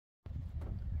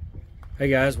Hey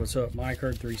guys, what's up? Mike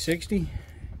Herd 360,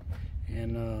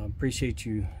 and appreciate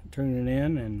you tuning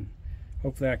in, and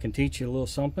hopefully I can teach you a little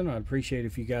something. I'd appreciate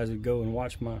if you guys would go and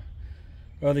watch my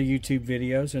other YouTube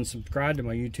videos and subscribe to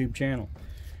my YouTube channel.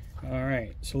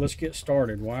 Alright, so let's get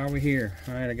started. Why are we here?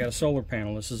 Alright, I got a solar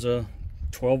panel. This is a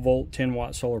 12 volt 10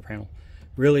 watt solar panel.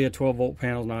 Really, a 12 volt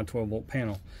panel is not a 12 volt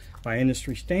panel. By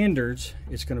industry standards,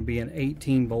 it's going to be an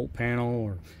 18 volt panel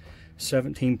or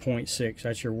 17.6.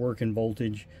 That's your working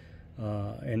voltage,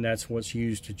 and that's what's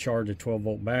used to charge a 12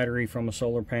 volt battery from a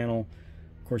solar panel.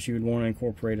 Of course, you would want to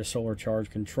incorporate a solar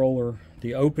charge controller.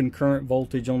 The open current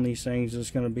voltage on these things is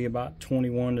going to be about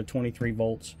 21 to 23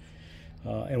 volts.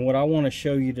 And what I want to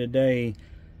show you today,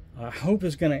 I hope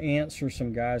is going to answer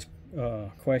some guys'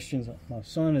 questions. My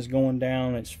sun is going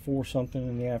down. It's 4 something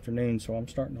in the afternoon, so I'm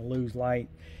starting to lose light,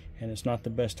 and it's not the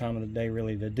best time of the day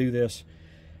really to do this.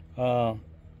 I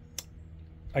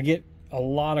get a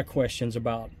lot of questions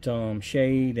about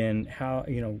shade and how,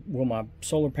 will my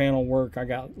solar panel work? I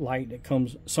got light that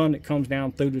comes, sun that comes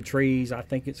down through the trees. I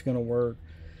think it's going to work.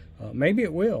 Maybe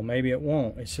it will, maybe it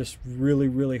won't. It's just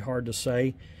really hard to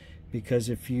say, because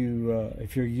if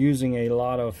you're using a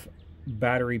lot of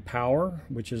battery power,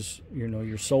 which is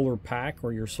your solar pack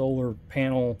or your solar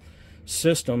panel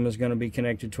system is going to be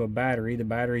connected to a battery. The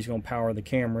battery is going to power the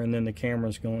camera, and then the camera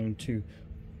is going to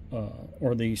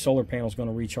or the solar panel is going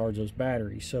to recharge those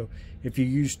batteries. So if you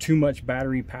use too much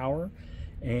battery power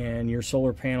and your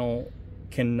solar panel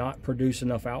cannot produce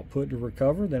enough output to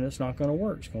recover, then it's not going to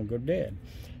work. It's going to go dead.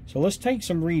 So let's take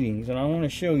some readings, and I want to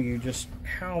show you just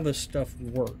how this stuff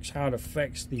works, how it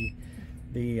affects the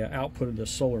output of the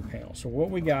solar panel. So what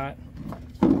we got,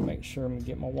 make sure I'm going to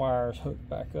get my wires hooked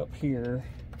back up here,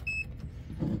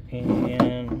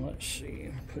 and let's see,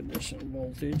 put this in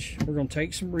voltage. We're going to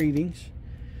take some readings.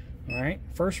 Alright,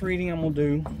 first reading I'm going to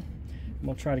do, I'm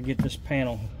going to try to get this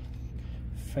panel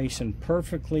facing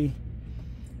perfectly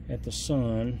at the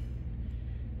sun.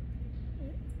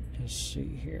 Let's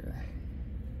see here.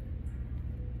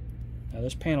 Now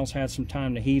this panel's had some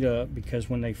time to heat up,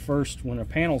 because when a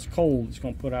panel's cold, it's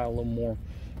going to put out a little more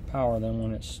power than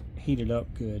when it's heated up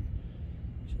good.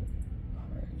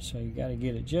 Alright, so you got to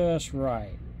get it just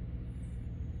right.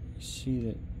 See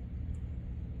that.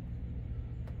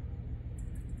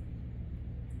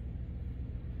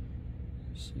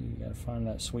 So you got to find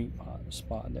that sweet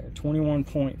spot there.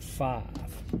 21.5.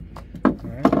 All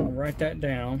right, I'll write that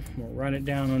down. We'll write it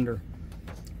down under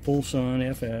full sun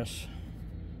FS.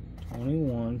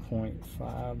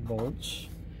 21.5 volts.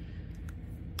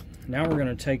 Now we're going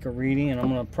to take a reading, and I'm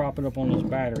going to prop it up on this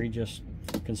battery just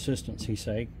for consistency's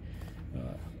sake.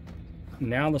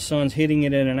 Now the sun's hitting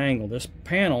it at an angle. This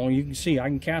panel, you can see I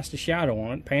can cast a shadow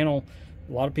on it. Panel,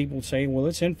 a lot of people say, well,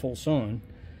 it's in full sun.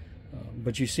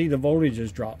 But you see the voltage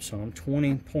has dropped some,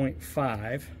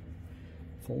 20.5,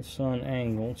 full sun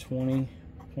angle,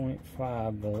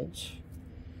 20.5 volts.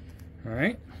 All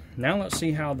right, now let's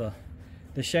see how the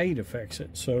shade affects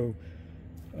it. So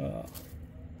I'm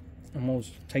going to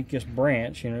take this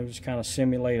branch, just kind of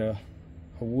simulate a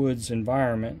woods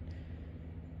environment.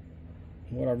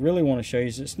 What I really want to show you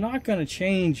is it's not going to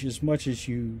change as much as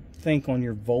you think on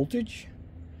your voltage.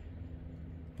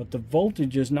 But the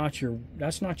voltage is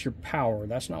that's not your power.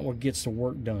 That's not what gets the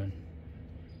work done.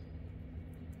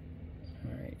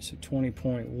 All right, so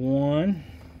 20.1.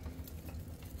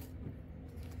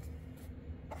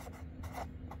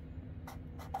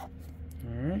 All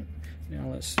right, now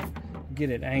let's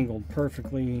get it angled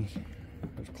perfectly,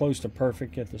 as close to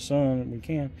perfect at the sun that we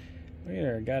can.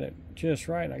 There, I got it just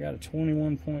right. I got a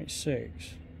 21.6.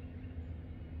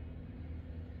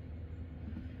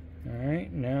 All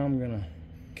right, now I'm gonna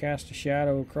cast a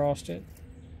shadow across it.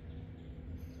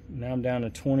 Now I'm down to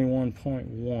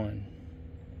 21.1.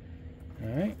 All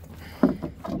right,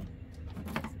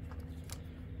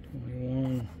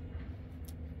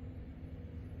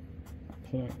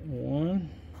 21.1.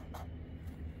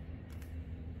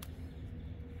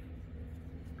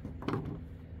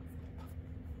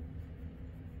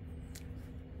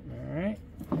 All right,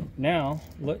 now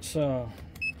let's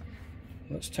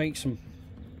take some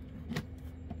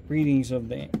readings of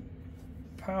the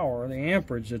power, the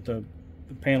amperage that the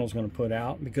panel's going to put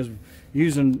out, because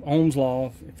using Ohm's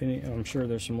law, I'm sure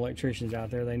there's some electricians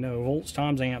out there, they know volts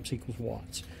times amps equals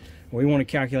watts. We want to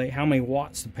calculate how many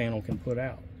watts the panel can put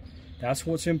out. That's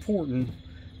what's important.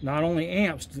 Not only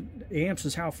amps. Amps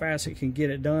is how fast it can get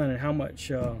it done and how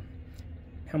much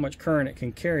current it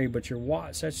can carry, but your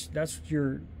watts, that's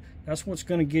what's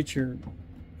going to get your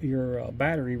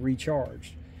battery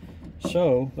recharged.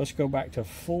 So let's go back to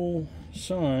full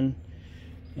sun,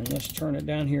 and let's turn it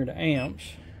down here to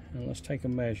amps, and let's take a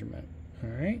measurement. All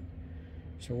right,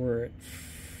 So we're at,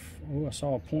 oh, I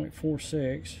saw a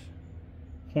 0.46.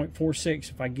 0.46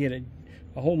 if I get it.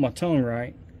 I hold my tongue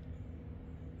right.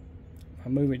 If I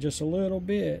move it just a little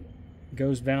bit, it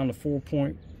goes down to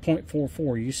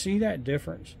 0.44. You see that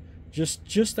difference?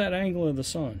 Just that angle of the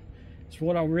sun. It's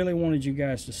what I really wanted you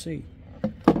guys to see.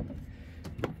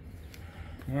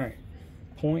 Alright,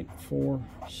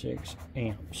 0.46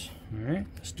 amps. Alright,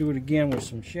 let's do it again with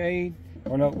some shade.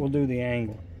 Or no, we'll do the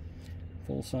angle.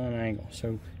 Full sun angle.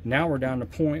 So now we're down to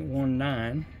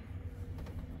 0.19.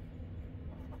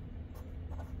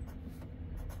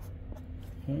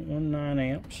 0.19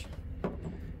 amps.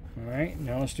 Alright,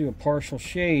 now let's do a partial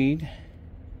shade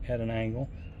at an angle.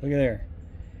 Look at there.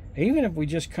 Even if we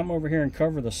just come over here and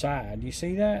cover the side, you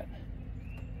see that?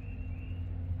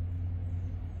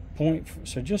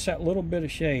 So just that little bit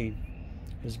of shade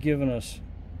is giving us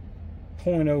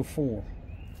 0.04.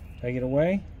 Take it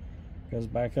away, goes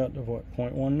back up to what?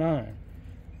 0.19.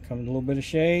 Come a little bit of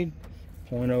shade,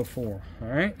 0.04.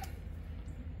 Alright?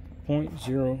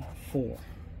 0.04.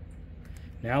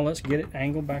 Now let's get it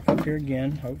angled back up here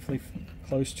again, hopefully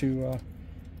close to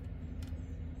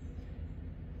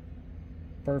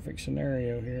perfect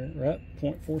scenario here. Right,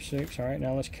 0.46. All right,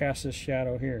 now let's cast this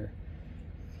shadow here.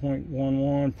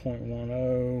 0.11,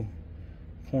 0.10,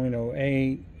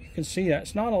 0.08. You can see that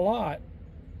it's not a lot.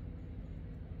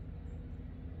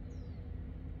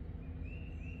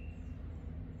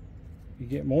 You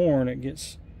get more, and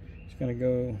it's going to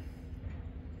go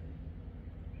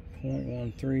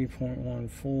 0.13,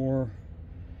 0.14.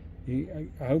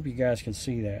 I hope you guys can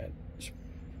see that.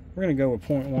 We're going to go with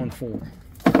 0.14.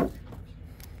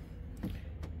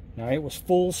 Now it was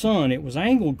full sun. It was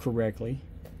angled correctly.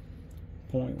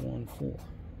 0.14.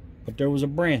 But there was a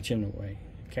branch in the way,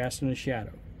 casting a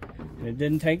shadow. And it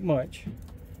didn't take much.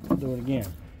 I'll do it again.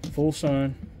 Full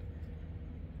sun.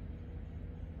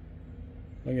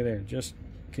 Look at there. Just,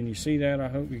 can you see that? I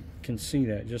hope you can see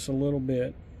that. Just a little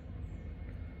bit.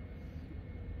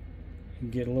 You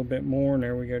get a little bit more, and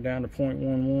there we go down to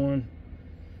 0.11.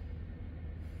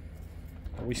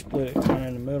 We split it kind of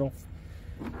in the middle.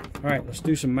 All right, let's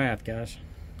do some math, guys.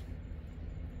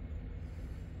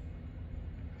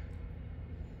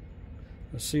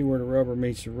 Let's see where the rubber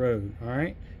meets the road. All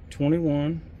right,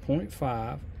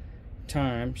 21.5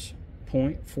 times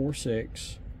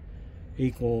 0.46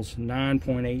 equals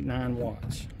 9.89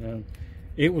 watts. Now,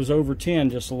 it was over 10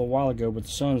 just a little while ago, but the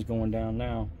sun's going down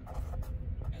now.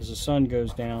 As the sun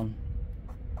goes down,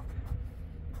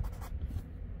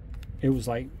 it was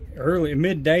like early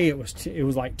midday. It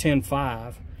was like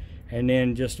 10.5, and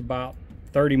then just about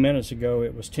 30 minutes ago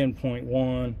it was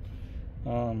 10.1.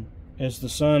 As the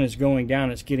sun is going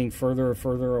down, it's getting further and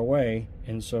further away,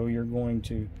 and so you're going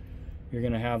to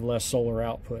have less solar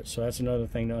output. So that's another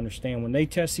thing to understand when they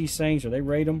test these things, or they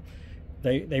rate them.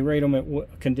 They rate them at a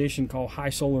condition called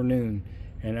high solar noon,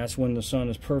 and that's when the sun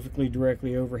is perfectly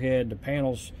directly overhead, the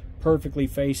panel's perfectly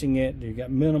facing it, you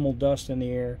got minimal dust in the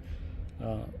air.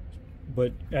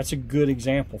 But that's a good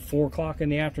example. 4 o'clock in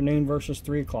the afternoon versus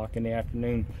 3 o'clock in the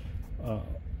afternoon.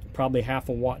 Probably half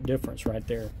a watt difference right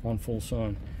there on full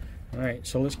sun. All right,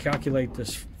 so let's calculate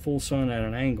this full sun at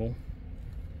an angle.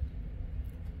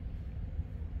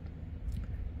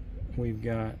 We've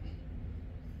got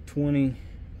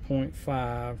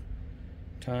 20.5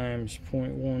 times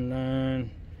 0.19,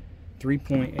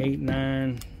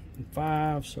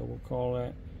 3.895, so we'll call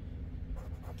that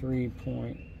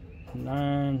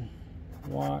 3.9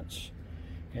 watts.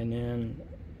 And then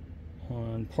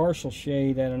on partial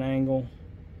shade at an angle,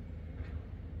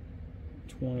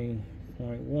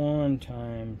 20.1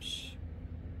 times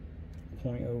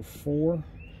 0.04.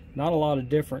 Not a lot of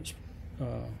difference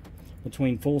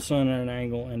between full sun at an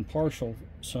angle and partial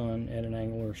sun at an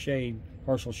angle, or shade,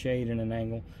 partial shade at an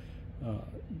angle.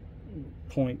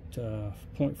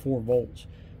 0.4 volts,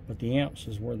 but the amps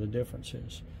is where the difference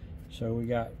is. So we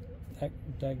got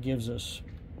that gives us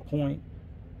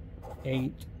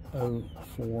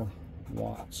 0.804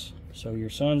 watts. So your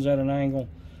sun's at an angle,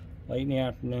 late in the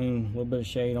afternoon, a little bit of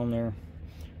shade on there,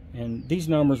 and these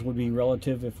numbers would be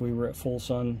relative if we were at full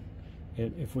sun.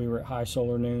 If we were at high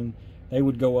solar noon, they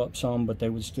would go up some, but they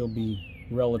would still be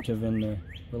relative in the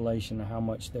relation to how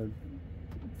much they've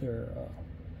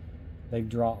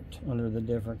dropped under the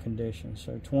different conditions.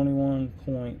 So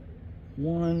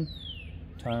 21.1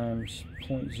 times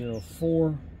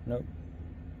 0.04, nope,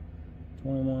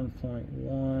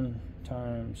 21.1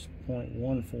 times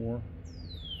 0.14,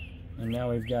 and now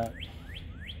we've got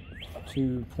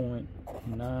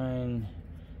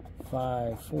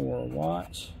 2.954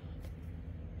 watts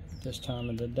at this time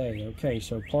of the day. Okay,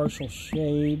 so partial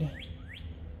shade,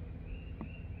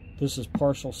 this is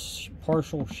partial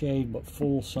shade but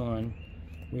full sun.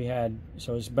 We had,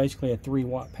 so it's basically a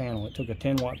 3-watt panel. It took a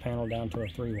 10-watt panel down to a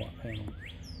 3-watt panel.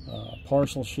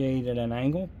 Partial shade at an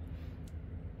angle,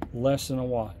 less than a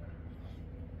watt.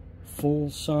 Full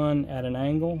sun at an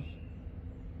angle,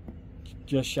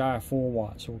 just shy of 4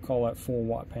 watts. So we'll call that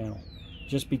 4-watt panel.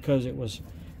 Just because it was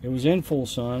in full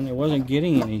sun, it wasn't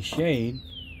getting any shade,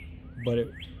 but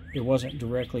it wasn't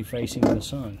directly facing the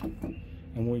sun,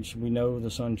 in which we know the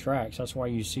sun tracks. That's why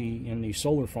you see in these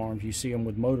solar farms, you see them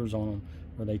with motors on them,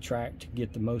 where they track to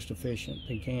get the most efficient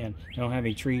they can. They don't have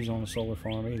any trees on the solar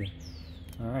farm either.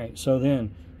 All right, so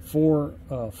then for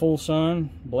full sun,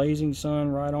 blazing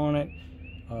sun right on it,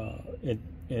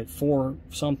 at 4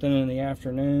 something in the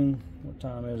afternoon. What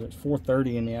time is it?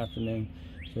 4:30 in the afternoon.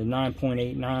 So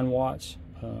 9.89 watts.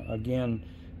 Again,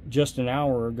 just an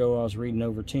hour ago I was reading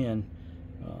over 10,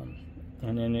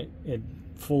 and then it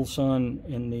full sun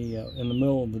in the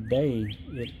middle of the day,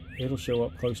 it'll show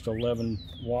up close to 11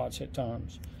 watts at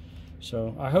times.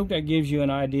 So I hope that gives you an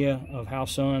idea of how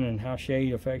sun and how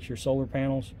shade affects your solar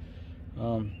panels.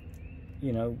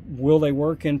 You know, will they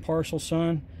work in partial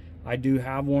sun? I do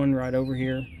have one right over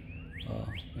here.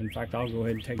 In fact, I'll go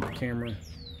ahead and take the camera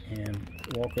and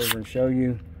walk over and show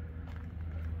you.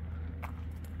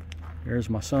 There's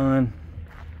my sun.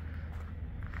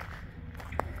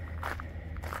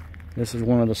 This is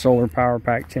one of the Solar Power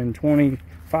Pack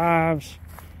 1025s.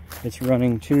 It's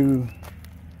running 2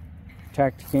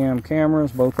 Tactacam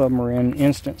cameras. Both of them are in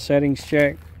instant settings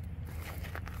check.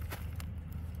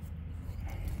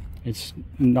 It's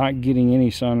not getting any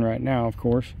sun right now, of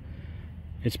course.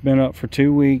 It's been up for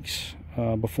 2 weeks.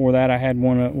 Before that, I had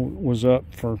one that was up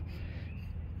for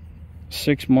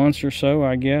 6 months or so,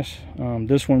 I guess.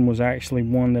 This one was actually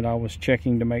one that I was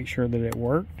checking to make sure that it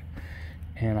worked,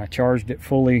 and I charged it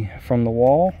fully from the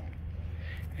wall,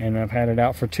 and I've had it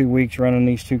out for 2 weeks running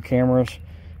these 2 cameras,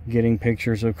 getting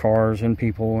pictures of cars and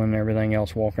people and everything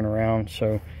else walking around.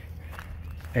 So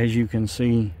as you can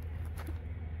see,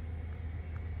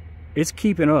 it's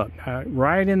keeping up.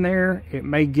 Right in there, it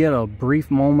may get a brief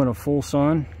moment of full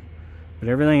sun, but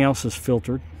everything else is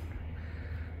filtered.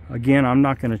 Again, I'm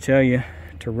not going to tell you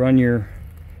to run your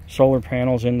solar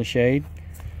panels in the shade.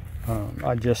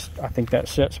 I think that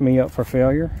sets me up for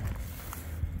failure.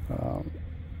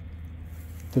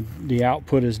 The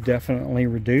output is definitely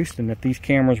reduced, and if these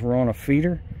cameras were on a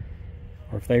feeder,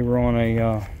 or if they were on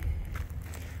a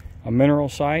mineral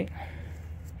site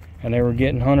and they were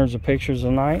getting hundreds of pictures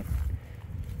a night,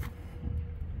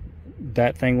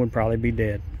 that thing would probably be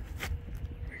dead,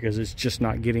 because it's just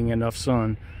not getting enough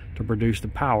sun to produce the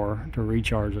power to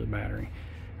recharge the battery.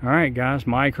 All right, guys,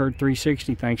 Mike Herd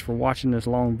 360, thanks for watching this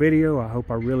long video. I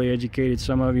hope I really educated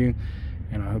some of you,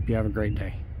 and I hope you have a great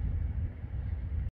day.